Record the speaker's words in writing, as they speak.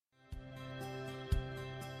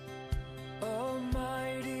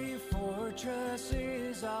fortress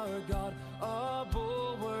is our God, a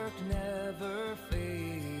bulwark never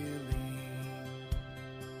failing.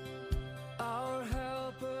 Our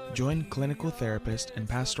helper. Join clinical therapist and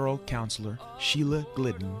pastoral counselor Sheila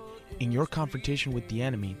Glidden in your confrontation with the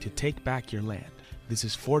enemy to take back your land. This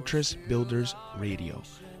is Fortress Builders Radio,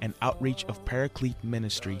 an outreach of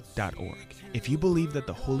ParacleteMinistry.org. If you believe that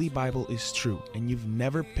the Holy Bible is true and you've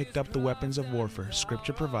never picked up the weapons of warfare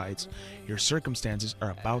Scripture provides, your circumstances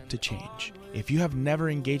are about to change. If you have never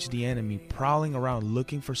engaged the enemy prowling around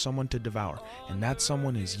looking for someone to devour, and that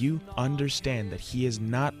someone is you, understand that he is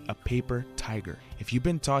not a paper tiger. If you've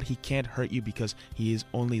been taught he can't hurt you because he is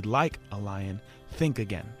only like a lion, think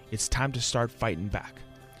again. It's time to start fighting back.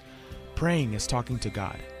 Praying is talking to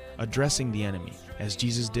God. Addressing the enemy, as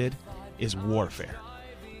Jesus did, is warfare.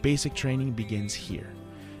 Basic training begins here.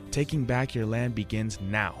 Taking back your land begins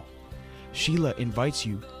now. Sheila invites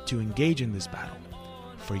you to engage in this battle.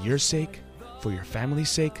 For your sake, for your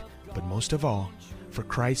family's sake, but most of all, for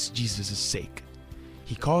Christ Jesus' sake.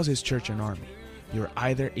 He calls his church an army. You're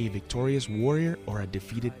either a victorious warrior or a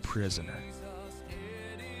defeated prisoner.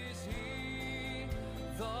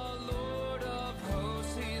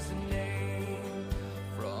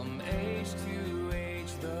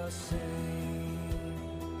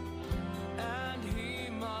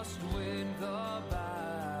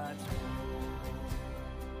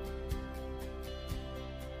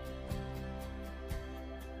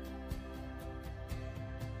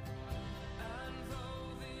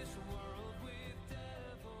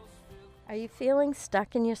 Are you feeling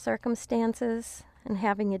stuck in your circumstances and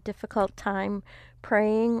having a difficult time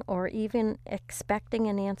praying or even expecting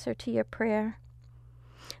an answer to your prayer?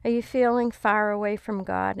 Are you feeling far away from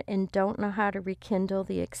God and don't know how to rekindle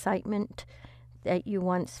the excitement that you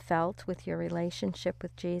once felt with your relationship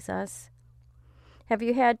with Jesus? Have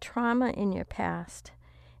you had trauma in your past,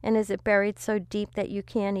 and is it buried so deep that you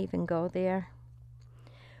can't even go there?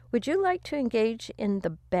 Would you like to engage in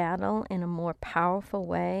the battle in a more powerful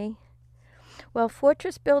way? Well,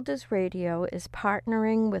 Fortress Builders Radio is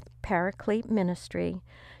partnering with Paraclete Ministry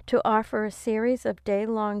to offer a series of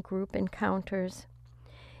day-long group encounters.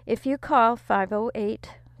 If you call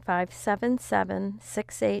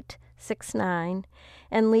 508-577-6869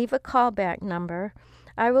 and leave a callback number,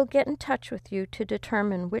 I will get in touch with you to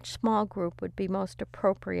determine which small group would be most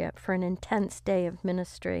appropriate for an intense day of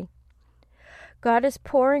ministry. God is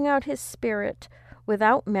pouring out His Spirit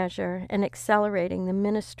without measure and accelerating the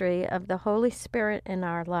ministry of the Holy Spirit in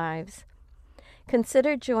our lives.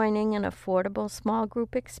 Consider joining an affordable small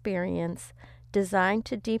group experience designed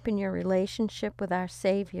to deepen your relationship with our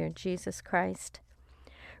Savior, Jesus Christ.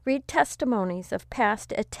 Read testimonies of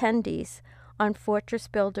past attendees on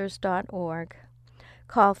fortressbuilders.org.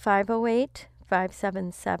 Call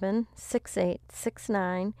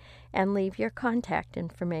 508-577-6869 and leave your contact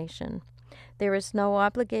information. There is no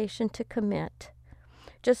obligation to commit.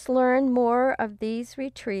 Just learn more of these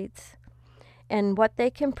retreats and what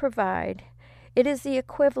they can provide. It is the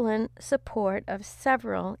equivalent support of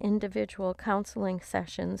several individual counseling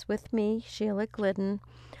sessions with me, Sheila Glidden,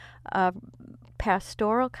 a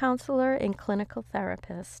pastoral counselor and clinical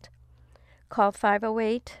therapist. Call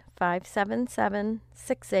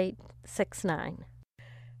 508-577-6869.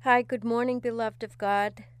 Hi, good morning, beloved of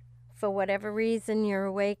God. For whatever reason you're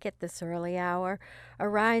awake at this early hour,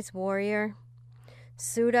 arise, warrior.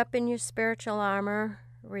 Suit up in your spiritual armor,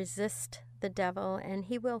 resist the devil, and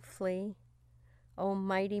he will flee. O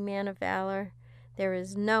mighty man of valor, there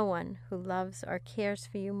is no one who loves or cares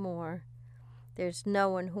for you more. There's no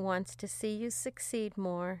one who wants to see you succeed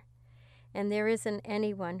more, and there isn't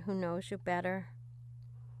anyone who knows you better.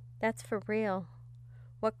 That's for real.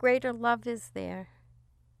 What greater love is there?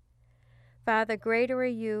 Father, greater are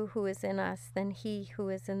you who is in us than he who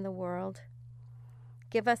is in the world.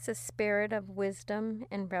 Give us a spirit of wisdom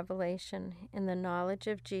and revelation in the knowledge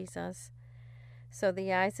of Jesus, so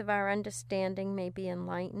the eyes of our understanding may be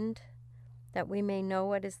enlightened, that we may know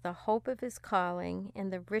what is the hope of his calling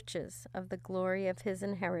and the riches of the glory of his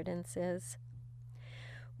inheritance is.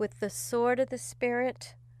 With the sword of the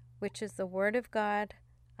Spirit, which is the word of God,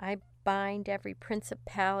 I bind every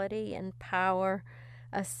principality and power,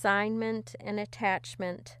 assignment and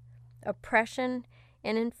attachment, oppression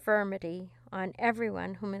and infirmity on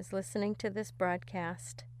everyone whom is listening to this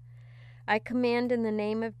broadcast. I command in the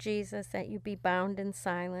name of Jesus that you be bound and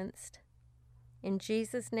silenced. In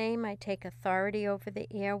Jesus' name, I take authority over the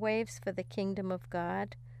airwaves for the kingdom of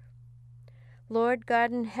God. Lord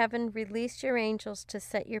God in heaven, release your angels to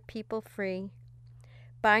set your people free.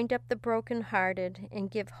 Bind up the brokenhearted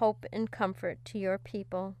and give hope and comfort to your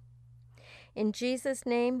people. In Jesus'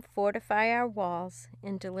 name, fortify our walls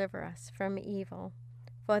and deliver us from evil.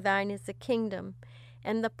 For thine is the kingdom,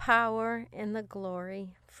 and the power, and the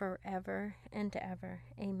glory, forever and ever.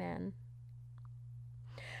 Amen.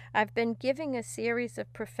 I've been giving a series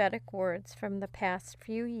of prophetic words from the past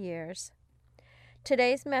few years.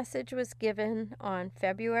 Today's message was given on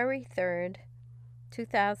February 3rd,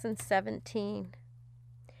 2017.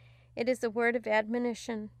 It is a word of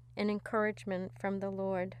admonition and encouragement from the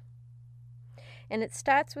Lord. And it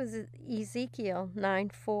starts with Ezekiel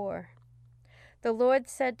 9:4. The Lord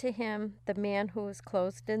said to him, the man who was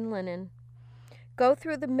clothed in linen, "Go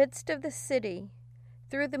through the midst of the city,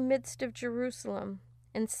 through the midst of Jerusalem,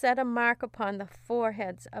 and set a mark upon the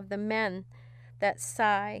foreheads of the men that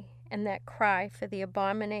sigh and that cry for the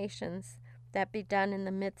abominations that be done in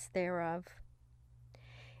the midst thereof."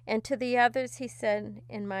 And to the others he said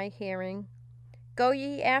in my hearing, "Go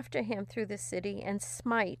ye after him through the city, and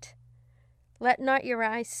smite. Let not your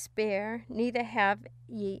eyes spare, neither have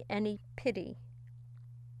ye any pity."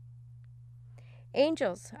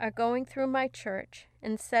 Angels are going through my church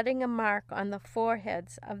and setting a mark on the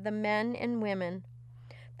foreheads of the men and women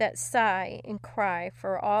that sigh and cry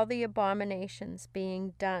for all the abominations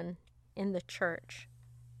being done in the church.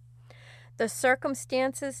 The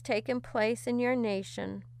circumstances taking place in your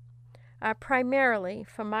nation are primarily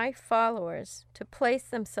for my followers to place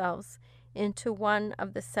themselves into one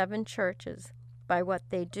of the 7 churches by what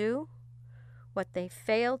they do, what they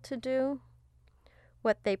fail to do,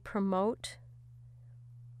 what they promote,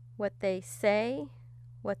 what they say,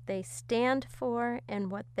 what they stand for,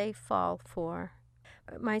 and what they fall for.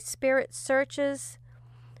 My spirit searches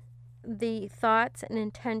the thoughts and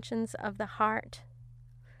intentions of the heart.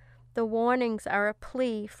 The warnings are a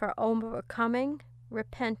plea for overcoming,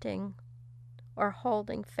 repenting, or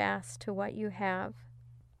holding fast to what you have.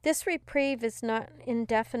 This reprieve is not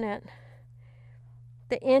indefinite.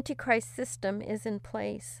 The Antichrist system is in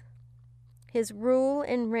place. His rule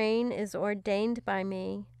and reign is ordained by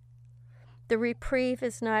me. The reprieve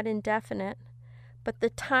is not indefinite, but the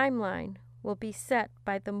timeline will be set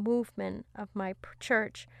by the movement of my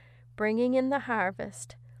church, bringing in the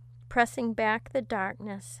harvest, pressing back the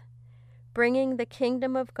darkness, bringing the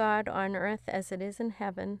kingdom of God on earth as it is in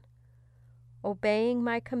heaven, obeying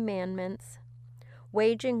my commandments,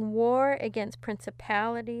 waging war against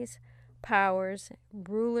principalities, powers,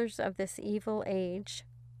 rulers of this evil age.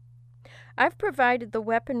 I've provided the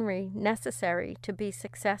weaponry necessary to be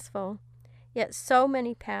successful, yet so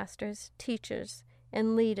many pastors, teachers,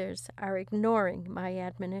 and leaders are ignoring my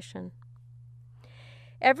admonition.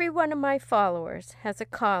 Every one of my followers has a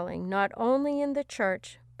calling not only in the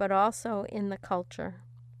church, but also in the culture.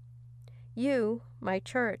 You, my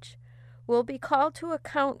church, will be called to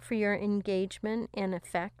account for your engagement and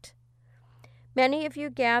effect. Many of you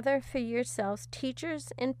gather for yourselves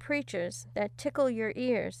teachers and preachers that tickle your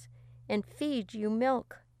ears and feed you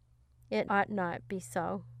milk. It ought not be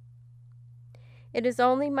so. It is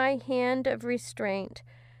only my hand of restraint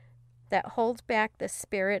that holds back the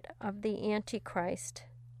spirit of the Antichrist.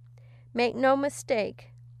 Make no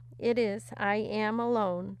mistake, it is I am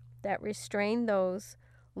alone that restrain those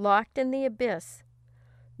locked in the abyss,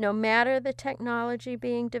 no matter the technology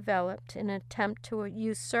being developed in an attempt to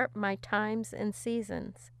usurp my times and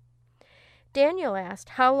seasons. Daniel asked,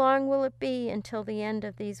 how long will it be until the end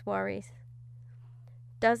of these worries?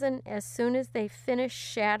 Doesn't as soon as they finish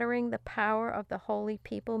shattering the power of the holy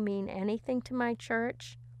people mean anything to my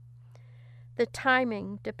church? The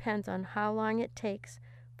timing depends on how long it takes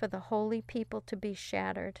for the holy people to be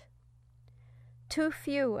shattered. Too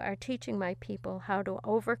few are teaching my people how to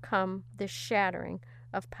overcome the shattering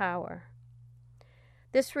of power.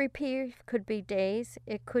 This reprieve could be days,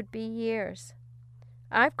 it could be years.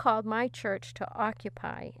 I've called my church to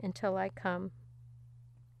occupy until I come.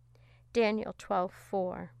 Daniel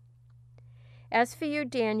 12:4. As for you,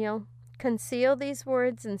 Daniel, conceal these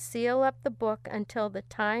words and seal up the book until the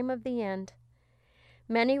time of the end.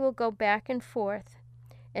 Many will go back and forth,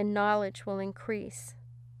 and knowledge will increase.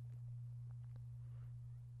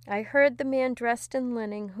 I heard the man dressed in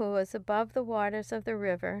linen who was above the waters of the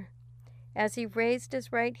river, as he raised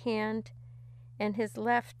his right hand and his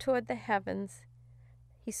left toward the heavens.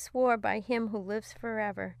 He swore by him who lives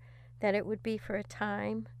forever that it would be for a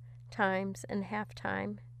time, times, and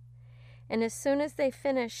half-time. And as soon as they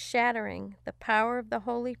finish shattering the power of the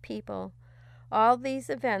holy people, all these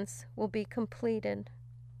events will be completed.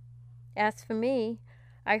 As for me,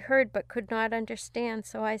 I heard but could not understand,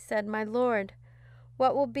 so I said, My Lord,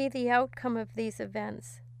 what will be the outcome of these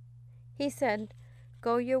events? He said,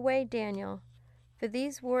 Go your way, Daniel, for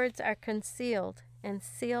these words are concealed and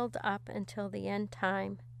sealed up until the end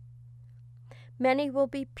time. Many will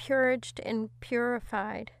be purged and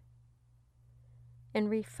purified and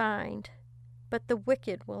refined, but the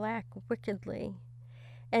wicked will act wickedly,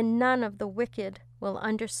 and none of the wicked will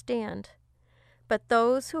understand, but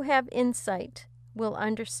those who have insight will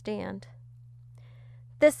understand.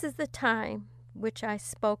 This is the time which I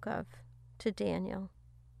spoke of to Daniel.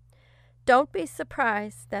 Don't be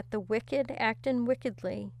surprised that the wicked acting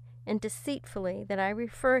wickedly and deceitfully that I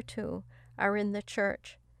refer to are in the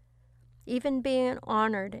church, even being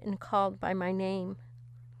honored and called by my name.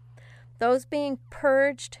 Those being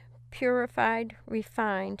purged, purified,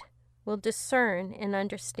 refined will discern and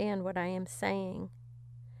understand what I am saying.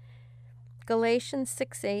 Galatians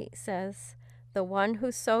 6:8 says, "The one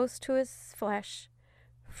who sows to his flesh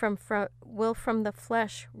will from the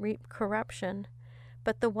flesh reap corruption,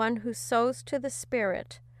 but the one who sows to the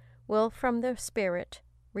Spirit will from the Spirit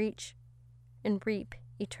reap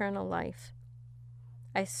eternal life."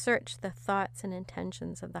 I search the thoughts and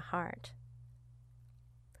intentions of the heart.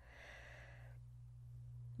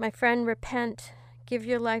 My friend, repent. Give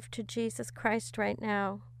your life to Jesus Christ right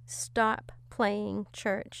now. Stop playing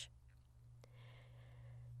church.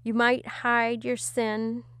 You might hide your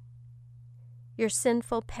sin, your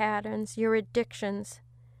sinful patterns, your addictions,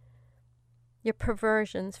 your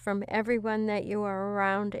perversions from everyone that you are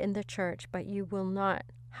around in the church, but you will not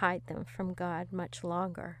hide them from God much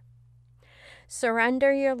longer.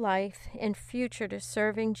 Surrender your life and future to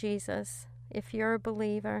serving Jesus. If you're a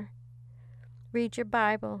believer, read your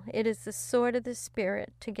Bible. It is the sword of the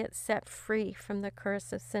Spirit to get set free from the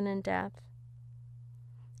curse of sin and death.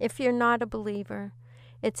 If you're not a believer,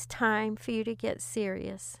 it's time for you to get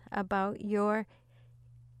serious about your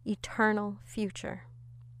eternal future.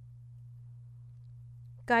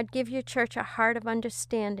 God, give your church a heart of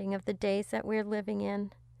understanding of the days that we're living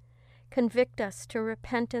in. Convict us to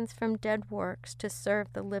repentance from dead works to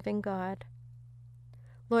serve the living God.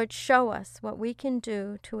 Lord, show us what we can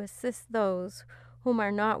do to assist those whom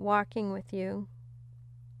are not walking with you.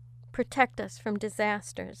 Protect us from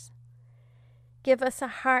disasters. Give us a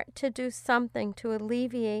heart to do something to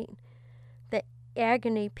alleviate the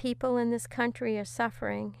agony people in this country are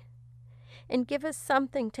suffering. And give us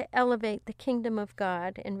something to elevate the kingdom of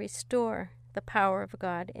God and restore the power of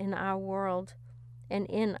God in our world and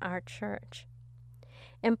in our church.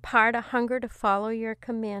 Impart a hunger to follow your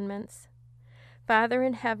commandments. Father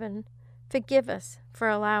in heaven, forgive us for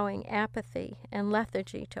allowing apathy and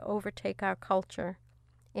lethargy to overtake our culture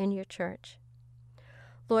and your church.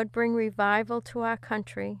 Lord, bring revival to our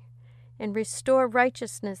country and restore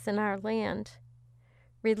righteousness in our land.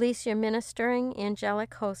 Release your ministering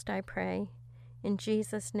angelic host, I pray, in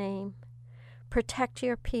Jesus' name. Protect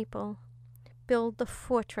your people. Build the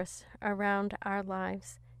fortress around our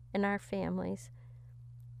lives and our families.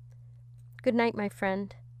 Good night, my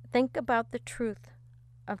friend. Think about the truth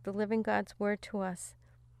of the living God's word to us.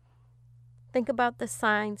 Think about the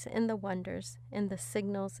signs and the wonders and the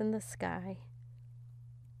signals in the sky.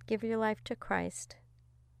 Give your life to Christ.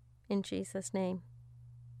 In Jesus' name.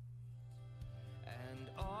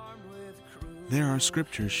 There are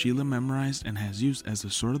scriptures Sheila memorized and has used as the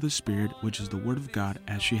sword of the Spirit, which is the Word of God,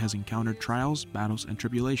 as she has encountered trials, battles, and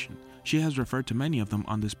tribulation. She has referred to many of them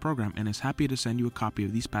on this program and is happy to send you a copy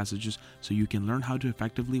of these passages so you can learn how to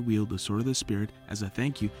effectively wield the sword of the Spirit as a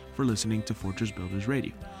thank you for listening to Fortress Builders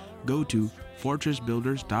Radio. Go to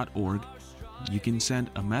Fortress.WAV. You can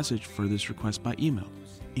send a message for this request by email.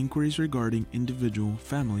 Inquiries regarding individual,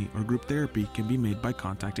 family, or group therapy can be made by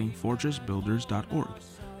contacting Fortress.WAV.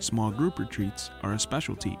 Small group retreats are a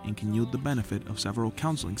specialty and can yield the benefit of several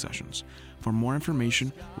counseling sessions. For more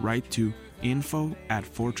information, write to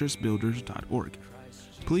info@fortressbuilders.org.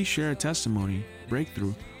 Please share a testimony,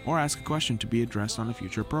 breakthrough, or ask a question to be addressed on a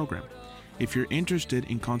future program. If you're interested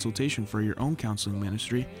in consultation for your own counseling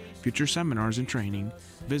ministry, future seminars, and training,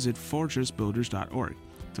 visit fortressbuilders.org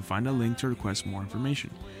to find a link to request more information.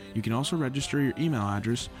 You can also register your email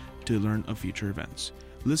address to learn of future events.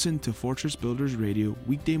 Listen to Fortress Builders Radio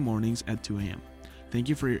weekday mornings at 2 a.m. Thank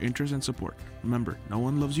you for your interest and support. Remember, no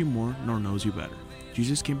one loves you more nor knows you better.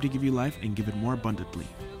 Jesus came to give you life and give it more abundantly.